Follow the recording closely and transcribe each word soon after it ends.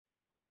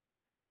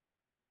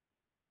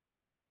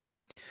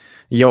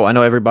Yo, I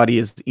know everybody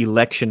is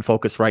election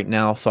focused right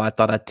now, so I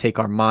thought I'd take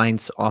our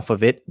minds off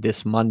of it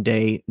this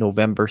Monday,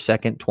 November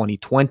 2nd,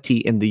 2020,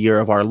 in the year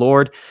of our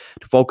Lord,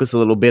 to focus a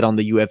little bit on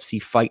the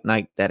UFC Fight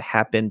Night that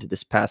happened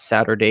this past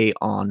Saturday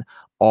on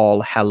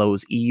All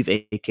Hallows Eve,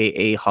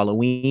 aka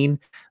Halloween.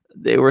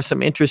 There were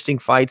some interesting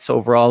fights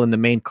overall in the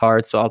main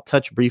card, so I'll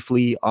touch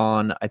briefly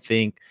on, I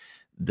think,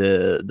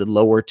 the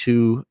lower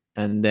two,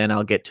 and then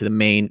I'll get to the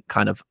main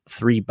kind of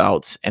three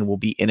bouts, and we'll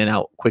be in and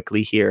out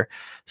quickly here.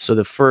 So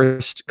the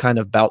first kind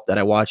of bout that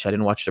I watched, I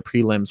didn't watch the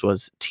prelims,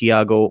 was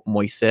Thiago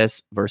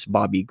Moises versus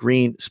Bobby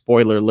Green.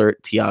 Spoiler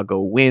alert,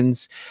 Thiago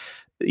wins.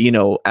 You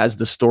know, as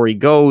the story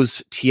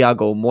goes,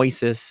 Thiago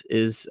Moises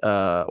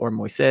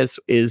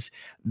is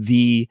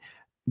the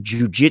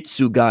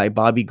jiu-jitsu guy,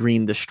 Bobby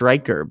Green the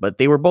striker, but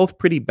they were both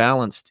pretty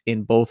balanced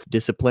in both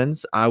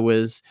disciplines. I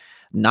was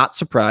not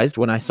surprised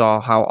when I saw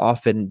how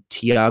often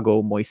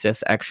Thiago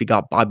Moises actually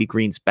got Bobby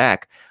Green's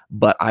back,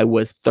 but I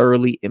was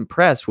thoroughly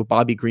impressed with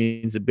Bobby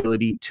Green's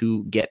ability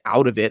to get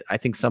out of it. I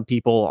think some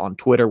people on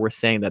Twitter were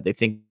saying that they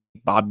think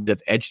Bobby would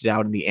have edged it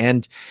out in the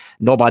end.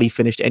 Nobody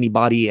finished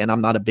anybody, and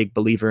I'm not a big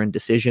believer in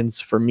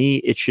decisions. For me,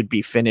 it should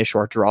be finish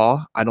or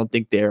draw. I don't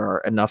think there are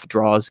enough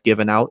draws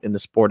given out in the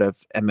sport of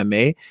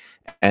MMA,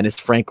 and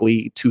it's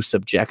frankly too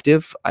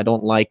subjective. I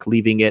don't like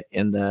leaving it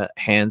in the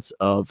hands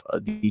of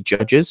the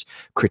judges.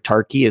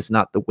 Critarchy is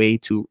not the way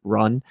to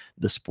run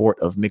the sport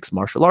of mixed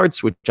martial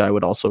arts, which I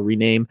would also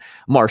rename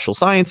martial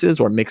sciences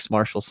or mixed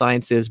martial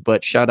sciences.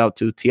 But shout out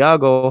to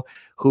Thiago,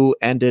 who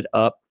ended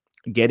up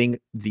getting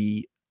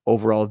the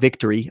overall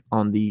victory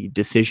on the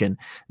decision.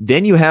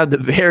 Then you have the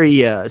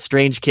very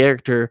strange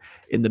character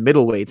in the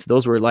middleweights.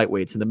 Those were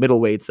lightweights. In the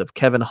middleweights of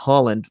Kevin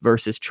Holland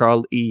versus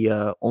Charlie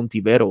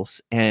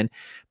Ontiveros. And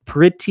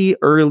pretty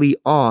early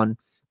on,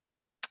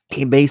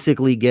 he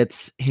basically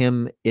gets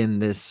him in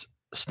this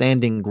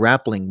standing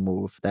grappling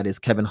move. That is,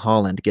 Kevin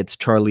Holland gets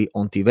Charlie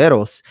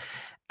Ontiveros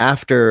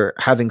after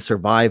having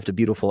survived a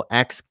beautiful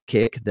axe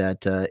kick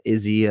that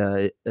Izzy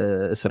Israel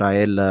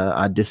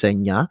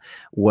Adesanya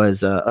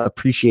was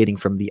appreciating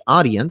from the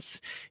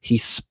audience. He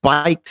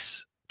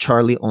spikes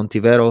Charlie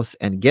Ontiveros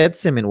and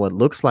gets him in what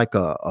looks like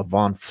a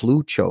Von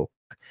Flue choke.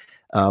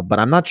 But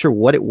I'm not sure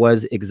what it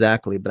was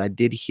exactly, but I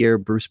did hear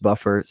Bruce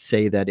Buffer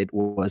say that it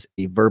was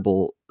a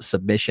verbal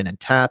submission and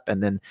tap.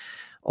 And then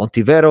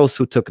Ontiveros,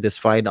 who took this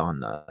fight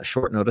on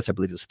short notice, I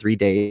believe it was 3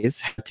 days,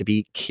 had to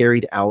be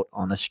carried out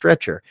on a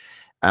stretcher.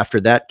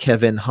 After that,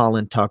 Kevin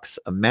Holland talks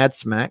a mad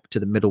smack to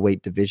the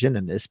middleweight division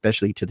and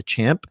especially to the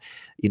champ.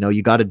 You know,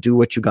 you got to do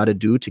what you got to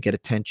do to get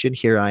attention.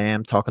 Here I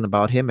am talking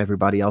about him.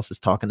 Everybody else is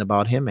talking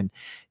about him, and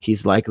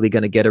he's likely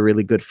going to get a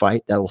really good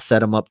fight that will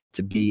set him up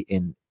to be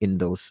in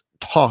those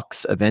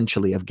talks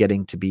eventually of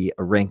getting to be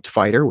a ranked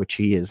fighter, which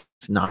he is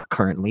not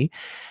currently.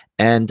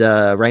 And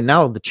right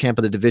now, the champ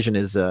of the division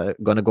is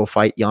going to go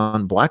fight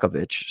Jan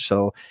Blachowicz.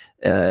 So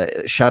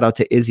shout out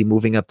to Izzy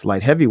moving up to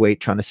light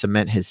heavyweight, trying to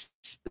cement his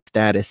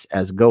status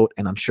as GOAT.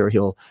 And I'm sure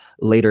he'll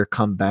later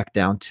come back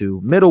down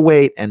to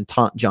middleweight and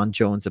taunt John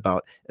Jones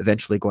about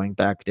eventually going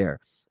back there.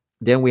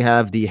 Then we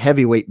have the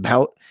heavyweight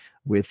bout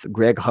with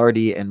Greg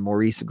Hardy and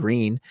Maurice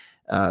Green.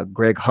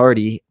 Greg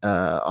Hardy,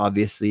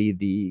 obviously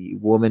the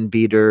woman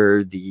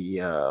beater,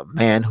 the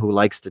man who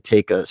likes to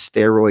take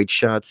steroid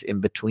shots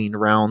in between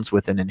rounds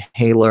with an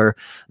inhaler,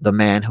 the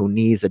man who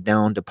knees a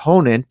downed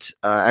opponent,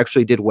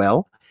 actually did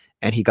well,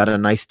 and he got a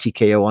nice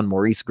TKO on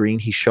Maurice Green.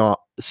 He showed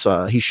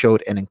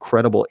an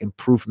incredible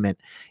improvement,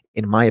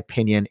 in my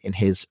opinion, in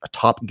his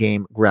top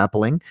game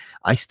grappling.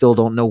 I still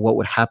don't know what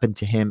would happen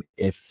to him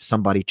if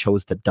somebody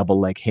chose to double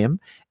leg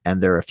him, and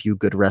there are a few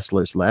good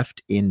wrestlers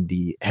left in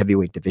the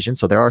heavyweight division.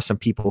 So there are some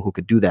people who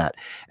could do that.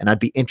 And I'd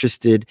be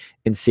interested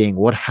in seeing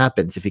what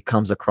happens if he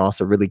comes across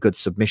a really good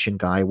submission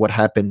guy. What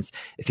happens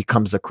if he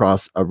comes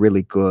across a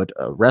really good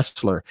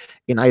wrestler?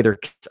 In either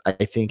case,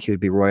 I think he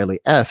would be royally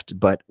effed.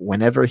 But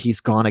whenever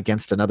he's gone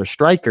against another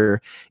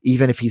striker,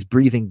 even if he's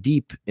breathing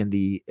deep in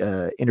the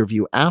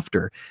interview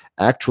after,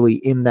 actually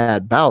in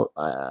that bout,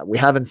 we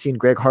haven't seen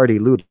Greg Hardy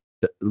lose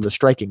the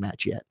striking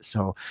match yet.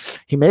 So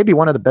he may be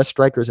one of the best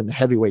strikers in the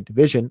heavyweight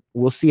division.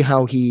 We'll see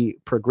how he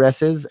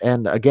progresses.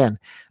 And again,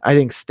 I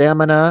think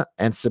stamina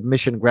and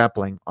submission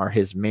grappling are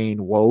his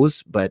main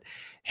woes, but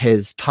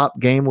his top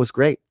game was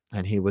great.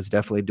 And he was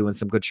definitely doing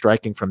some good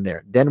striking from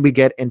there. Then we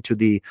get into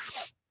the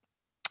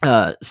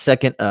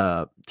second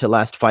to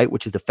last fight,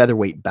 which is the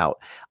featherweight bout.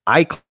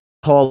 I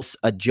calls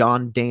a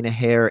John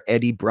Danaher,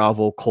 Eddie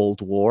Bravo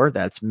Cold War.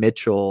 That's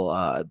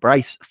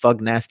Bryce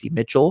Thug Nasty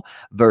Mitchell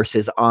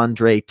versus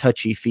Andre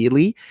Touchy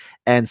Feely.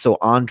 And so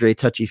Andre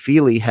Touchy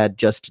Feely had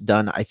just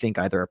done, I think,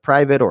 either a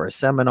private or a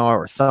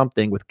seminar or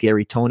something with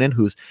Gary Tonin,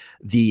 who's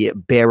the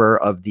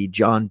bearer of the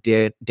John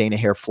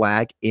Danaher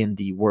flag in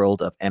the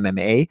world of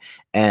MMA.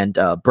 And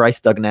Bryce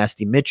Thug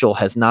Nasty Mitchell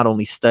has not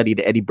only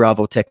studied Eddie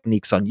Bravo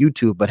techniques on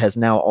YouTube, but has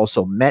now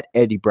also met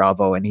Eddie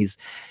Bravo, and he's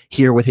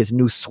here with his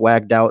new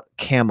swagged out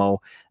camo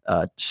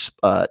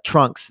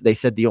trunks. They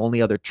said the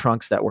only other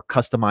trunks that were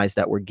customized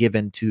that were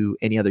given to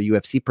any other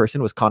UFC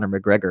person was Conor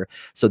McGregor.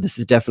 So this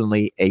is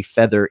definitely a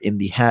feather in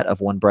the hat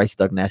of one Bryce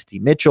Doug Nasty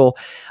Mitchell.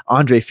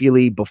 Andre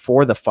Fili,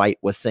 before the fight,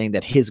 was saying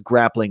that his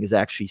grappling is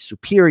actually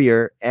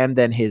superior and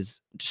then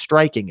his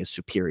striking is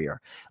superior.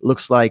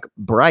 Looks like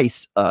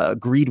Bryce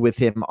agreed with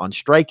him on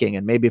striking,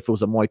 and maybe if it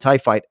was a Muay Thai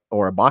fight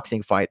or a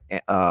boxing fight,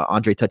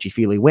 Andre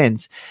Touchy-Feely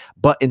wins.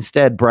 But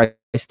instead, Bryce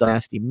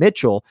Nasty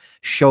Mitchell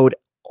showed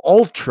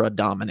ultra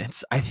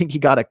dominance. I think he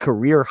got a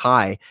career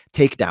high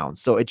takedown.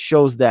 So it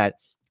shows that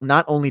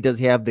not only does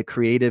he have the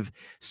creative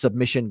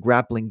submission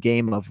grappling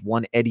game of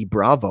one Eddie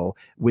Bravo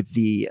with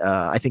the,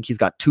 I think he's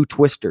got 2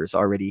 twisters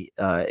already.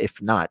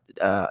 If not,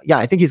 yeah,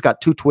 I think he's got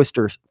 2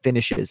 twisters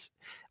finishes,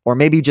 or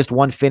maybe just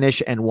 1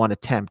 finish and 1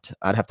 attempt.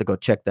 I'd have to go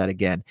check that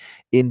again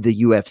in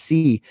the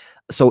UFC.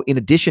 So in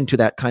addition to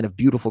that kind of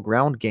beautiful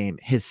ground game,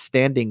 his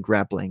standing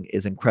grappling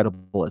is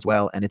incredible as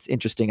well. And it's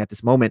interesting at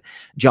this moment,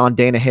 John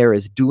Danaher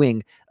is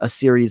doing a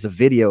series of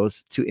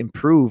videos to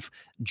improve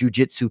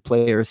jiu-jitsu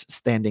players'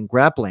 standing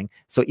grappling.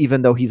 So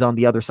even though he's on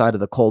the other side of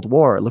the Cold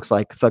War, it looks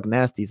like Thug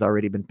Nasty's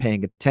already been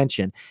paying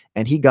attention,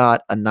 and he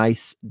got a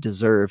nice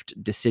deserved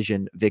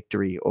decision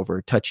victory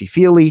over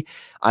Touchy-Feely.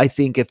 I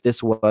think if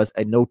this was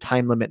a no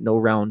time limit, no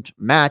round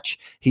match,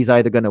 he's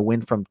either going to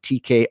win from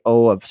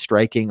TKO of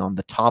striking on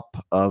the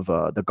top of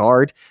the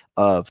guard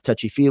of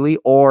Touchy-Feely,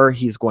 or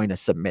he's going to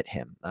submit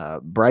him.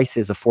 Bryce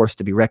is a force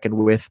to be reckoned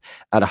with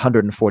at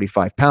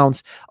 145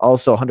 pounds.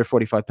 Also,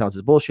 145 pounds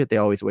is bullshit. They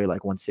always weigh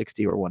like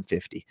 160 or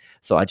 150.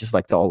 So I just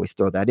like to always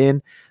throw that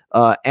in.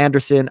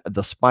 Anderson,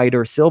 the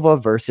Spider Silva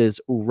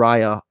versus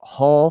Uriah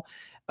Hall.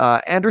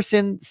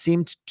 Anderson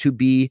seemed to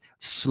be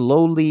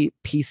slowly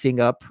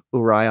piecing up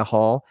Uriah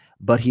Hall,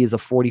 but he is a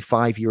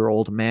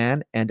 45-year-old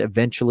man, and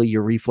eventually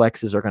your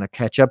reflexes are going to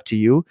catch up to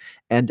you.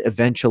 And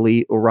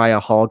eventually Uriah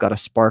Hall got a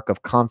spark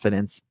of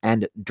confidence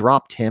and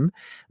dropped him.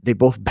 They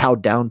both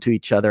bowed down to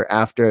each other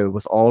after. It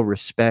was all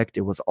respect.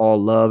 It was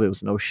all love. It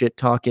was no shit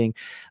talking.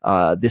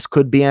 This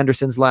could be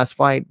Anderson's last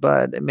fight,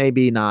 but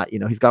maybe not. You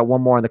know, he's got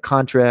 1 more in the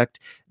contract.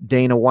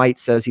 Dana White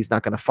says he's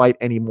not going to fight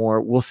anymore.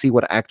 We'll see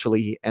what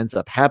actually ends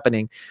up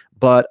happening.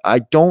 But I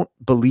don't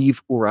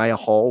believe Uriah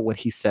Hall when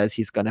he says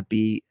he's going to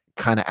be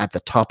kind of at the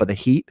top of the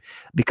heap,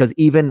 because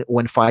even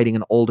when fighting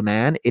an old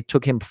man, it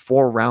took him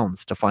 4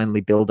 rounds to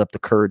finally build up the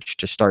courage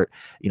to start,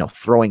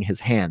 throwing his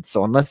hands.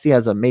 So unless he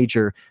has a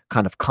major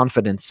kind of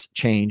confidence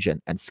change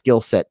and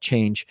skill set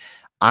change,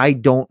 I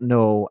don't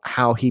know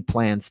how he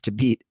plans to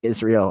beat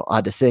Israel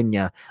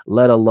Adesanya,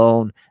 let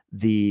alone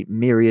the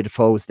myriad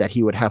foes that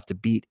he would have to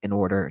beat in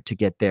order to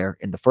get there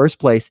in the first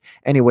place.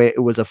 Anyway,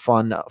 it was a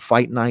fun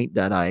fight night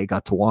that I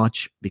got to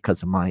watch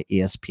because of my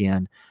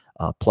ESPN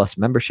Plus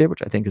membership,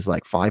 which I think is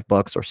like $5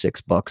 or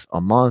 $6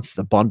 a month.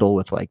 The bundle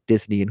with like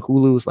Disney and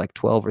Hulu is like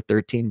 12 or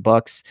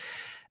 $13.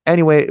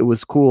 Anyway, it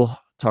was cool.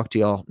 Talk to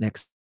y'all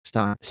next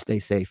time. Stay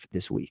safe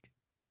this week.